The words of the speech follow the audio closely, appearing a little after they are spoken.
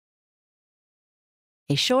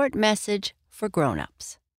a short message for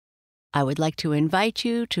grown-ups. I would like to invite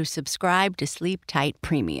you to subscribe to Sleep Tight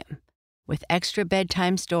Premium. With extra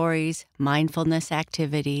bedtime stories, mindfulness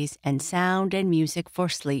activities, and sound and music for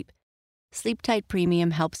sleep, Sleep Tight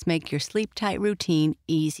Premium helps make your sleep tight routine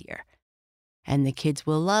easier. And the kids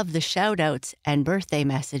will love the shout-outs and birthday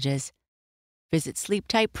messages. Visit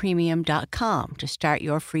sleeptightpremium.com to start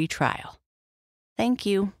your free trial. Thank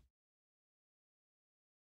you.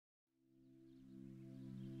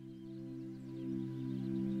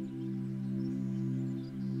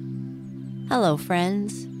 Hello,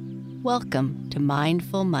 friends. Welcome to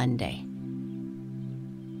Mindful Monday.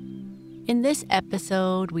 In this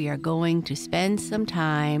episode, we are going to spend some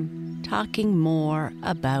time talking more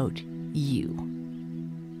about you.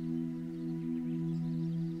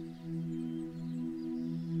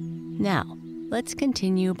 Now, let's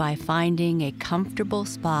continue by finding a comfortable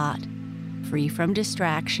spot, free from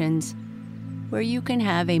distractions, where you can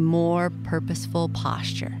have a more purposeful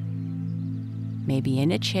posture. Maybe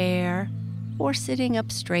in a chair or sitting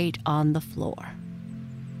up straight on the floor.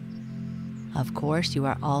 Of course, you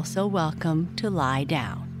are also welcome to lie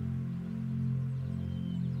down.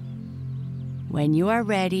 When you are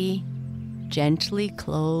ready, gently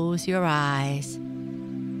close your eyes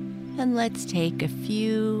and let's take a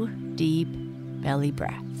few deep belly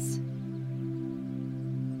breaths.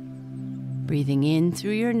 Breathing in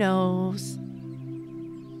through your nose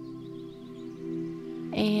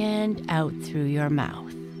and out through your mouth.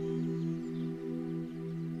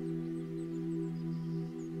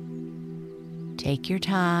 Take your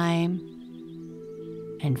time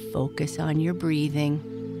and focus on your breathing.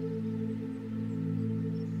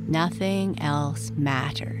 Nothing else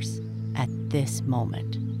matters at this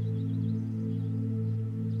moment.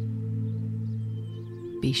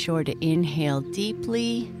 Be sure to inhale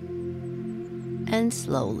deeply and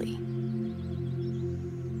slowly.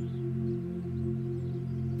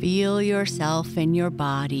 Feel yourself in your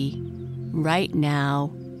body right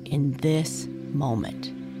now in this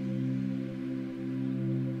moment.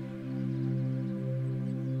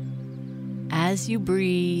 As you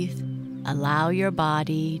breathe, allow your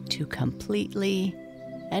body to completely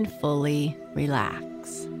and fully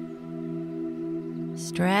relax.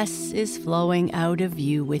 Stress is flowing out of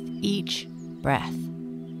you with each breath.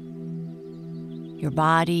 Your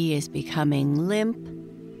body is becoming limp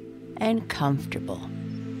and comfortable.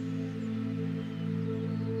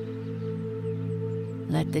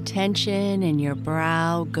 Let the tension in your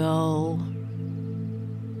brow go.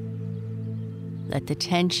 Let the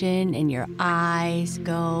tension in your eyes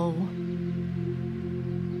go.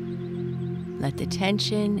 Let the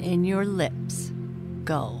tension in your lips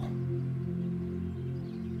go.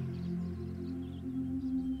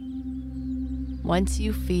 Once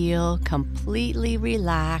you feel completely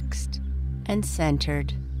relaxed and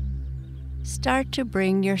centered, start to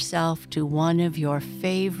bring yourself to one of your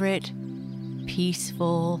favorite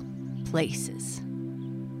peaceful places.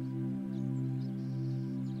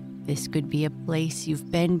 This could be a place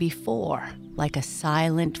you've been before, like a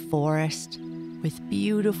silent forest with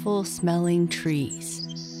beautiful smelling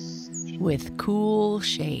trees, with cool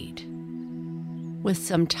shade, with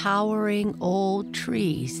some towering old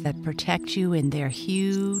trees that protect you in their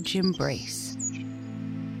huge embrace.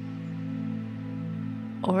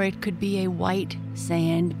 Or it could be a white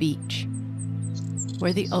sand beach,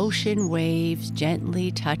 where the ocean waves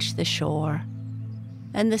gently touch the shore,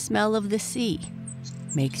 and the smell of the sea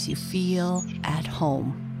makes you feel at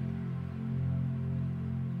home.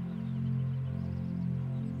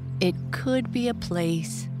 It could be a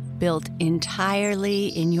place built entirely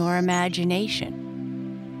in your imagination.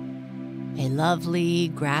 A lovely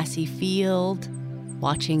grassy field,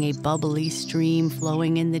 watching a bubbly stream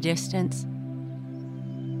flowing in the distance,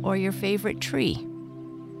 or your favorite tree,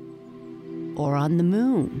 or on the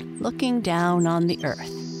moon, looking down on the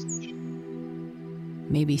earth.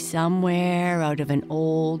 Maybe somewhere out of an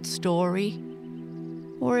old story,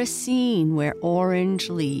 or a scene where orange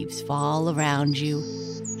leaves fall around you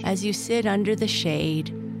as you sit under the shade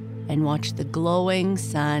and watch the glowing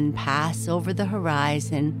sun pass over the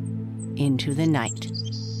horizon into the night.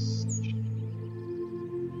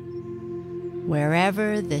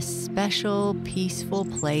 Wherever this special, peaceful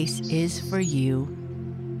place is for you,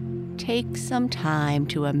 take some time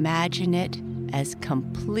to imagine it as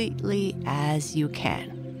completely as you can.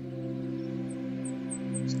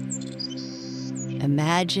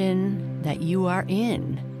 Imagine that you are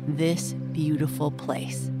in this beautiful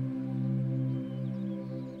place.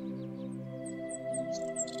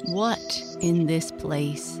 What in this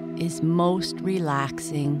place is most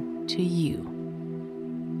relaxing to you?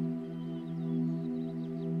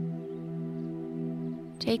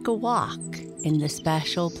 Take a walk in the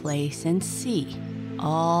special place and see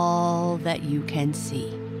all that you can see.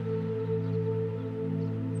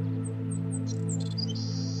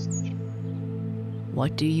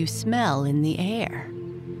 What do you smell in the air?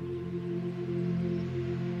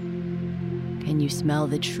 Can you smell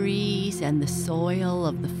the trees and the soil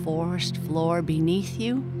of the forest floor beneath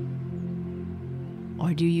you?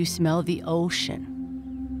 Or do you smell the ocean?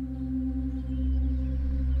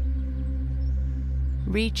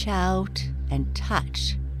 Reach out and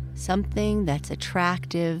touch something that's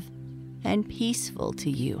attractive and peaceful to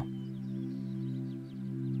you.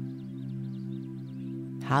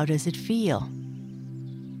 How does it feel?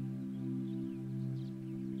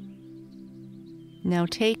 Now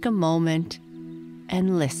take a moment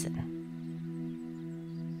and listen.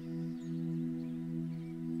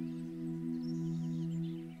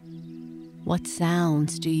 What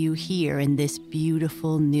sounds do you hear in this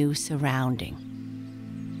beautiful new surrounding?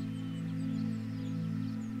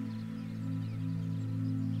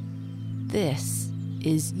 This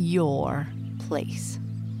is your place.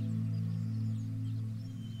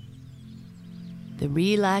 The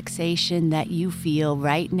relaxation that you feel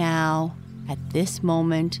right now, at this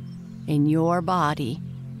moment, in your body,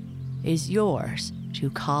 is yours to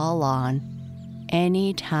call on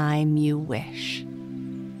anytime you wish.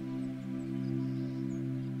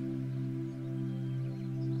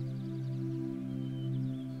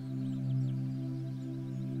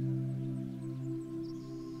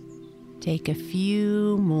 Take a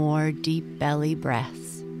few more deep belly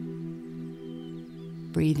breaths,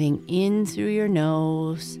 breathing in through your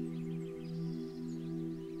nose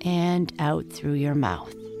and out through your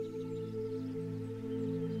mouth.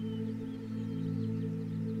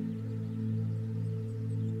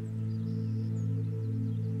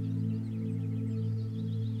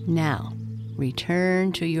 Now,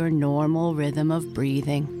 return to your normal rhythm of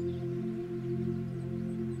breathing.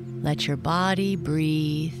 Let your body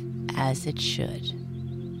breathe as it should.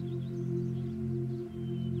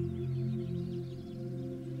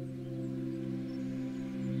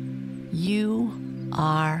 You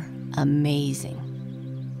are amazing.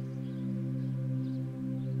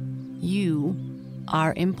 You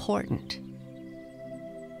are important.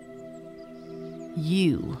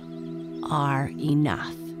 You are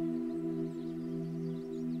enough.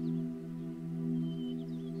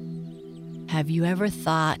 Have you ever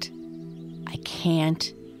thought, I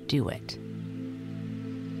can't do it?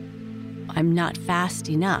 I'm not fast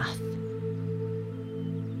enough.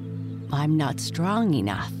 I'm not strong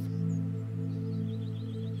enough.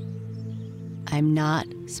 I'm not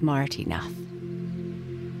smart enough.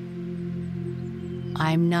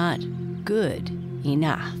 I'm not good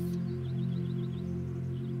enough.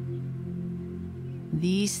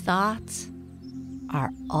 These thoughts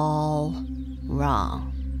are all wrong.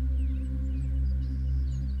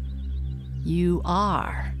 You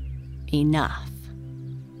are enough.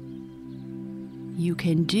 You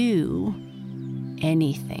can do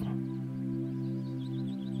anything.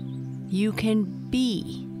 You can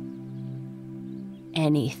be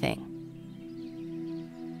anything.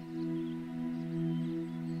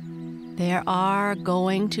 There are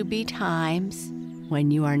going to be times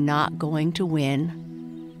when you are not going to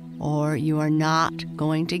win, or you are not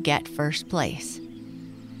going to get first place.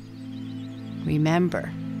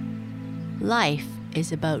 Remember, life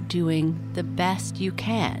is about doing the best you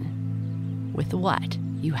can with what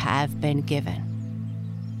you have been given.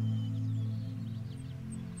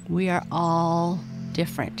 We are all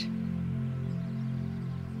different.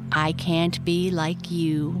 I can't be like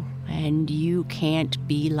you, and you can't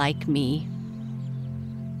be like me.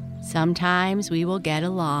 Sometimes we will get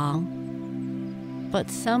along, but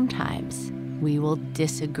sometimes we will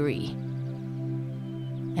disagree.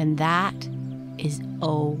 And that is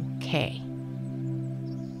okay.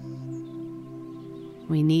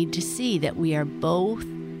 We need to see that we are both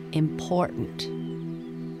important.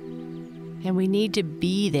 And we need to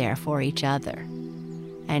be there for each other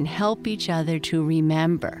and help each other to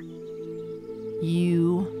remember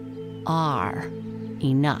you are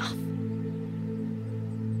enough.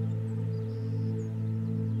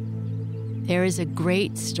 There is a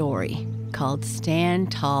great story called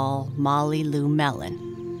Stand Tall, Molly Lou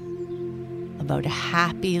Melon, about a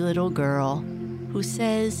happy little girl who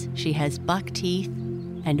says she has buck teeth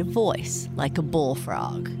and a voice like a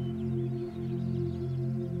bullfrog.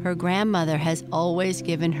 Her grandmother has always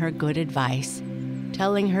given her good advice,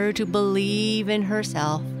 telling her to believe in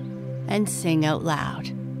herself and sing out loud,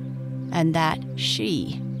 and that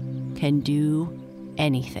she can do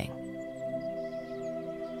anything.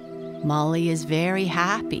 Molly is very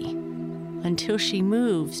happy until she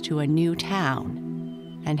moves to a new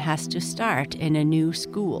town and has to start in a new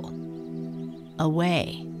school,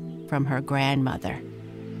 away from her grandmother.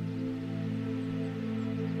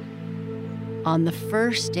 On the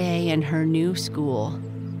first day in her new school,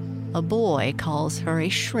 a boy calls her a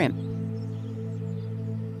shrimp.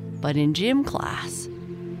 But in gym class,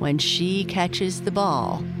 when she catches the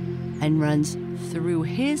ball and runs through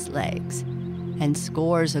his legs and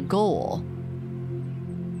scores a goal,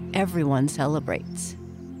 everyone celebrates.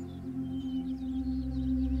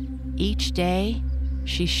 Each day,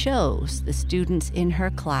 she shows the students in her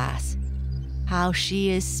class how she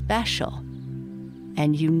is special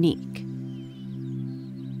and unique.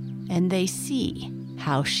 And they see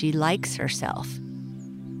how she likes herself,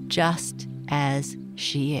 just as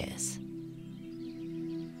she is.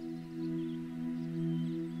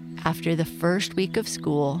 After the first week of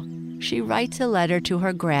school, she writes a letter to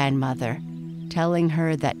her grandmother, telling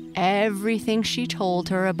her that everything she told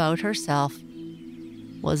her about herself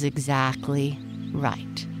was exactly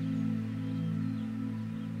right.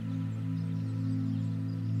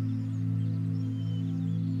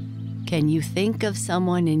 Can you think of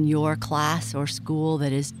someone in your class or school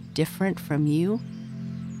that is different from you?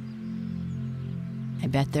 I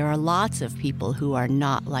bet there are lots of people who are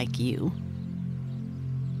not like you.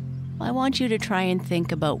 I want you to try and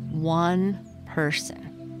think about one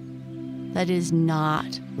person that is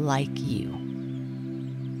not like you.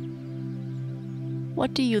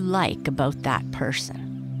 What do you like about that person?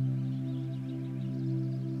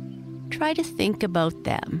 Try to think about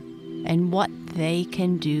them and what they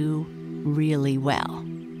can do really well.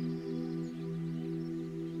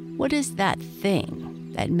 What is that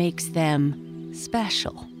thing that makes them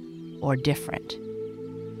special or different?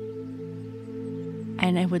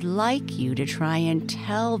 And I would like you to try and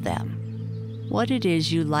tell them what it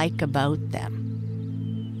is you like about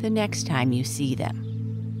them the next time you see them.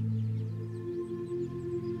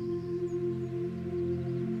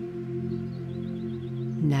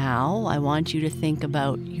 Now, I want you to think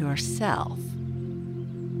about yourself.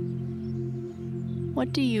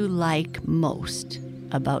 What do you like most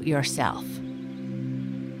about yourself?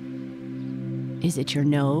 Is it your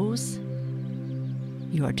nose?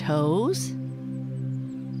 Your toes?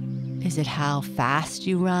 Is it how fast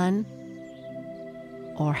you run?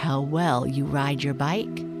 Or how well you ride your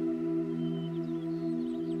bike?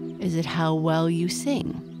 Is it how well you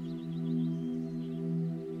sing?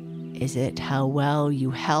 Is it how well you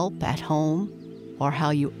help at home, or how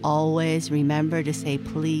you always remember to say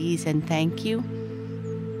please and thank you?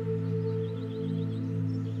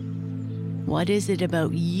 What is it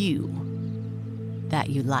about you that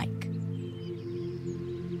you like?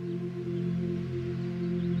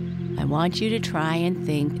 I want you to try and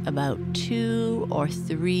think about 2 or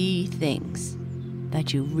 3 things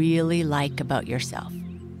that you really like about yourself.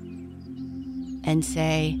 And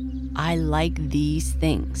say, I like these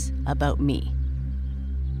things about me.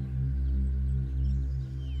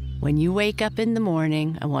 When you wake up in the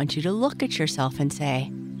morning, I want you to look at yourself and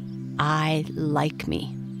say, I like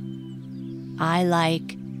me. I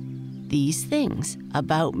like these things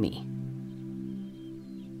about me.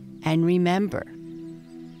 And remember,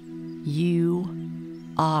 you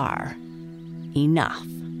are enough.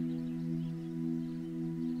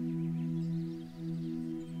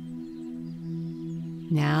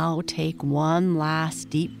 Now take one last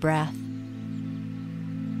deep breath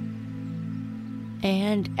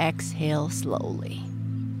and exhale slowly.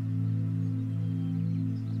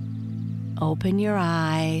 Open your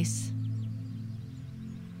eyes.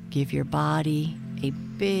 Give your body a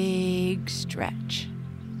big stretch.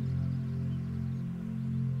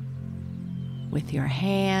 With your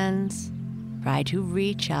hands, try to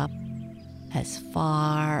reach up as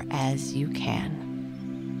far as you can.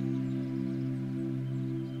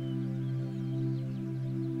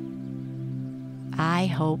 I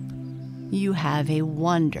hope you have a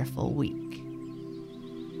wonderful week.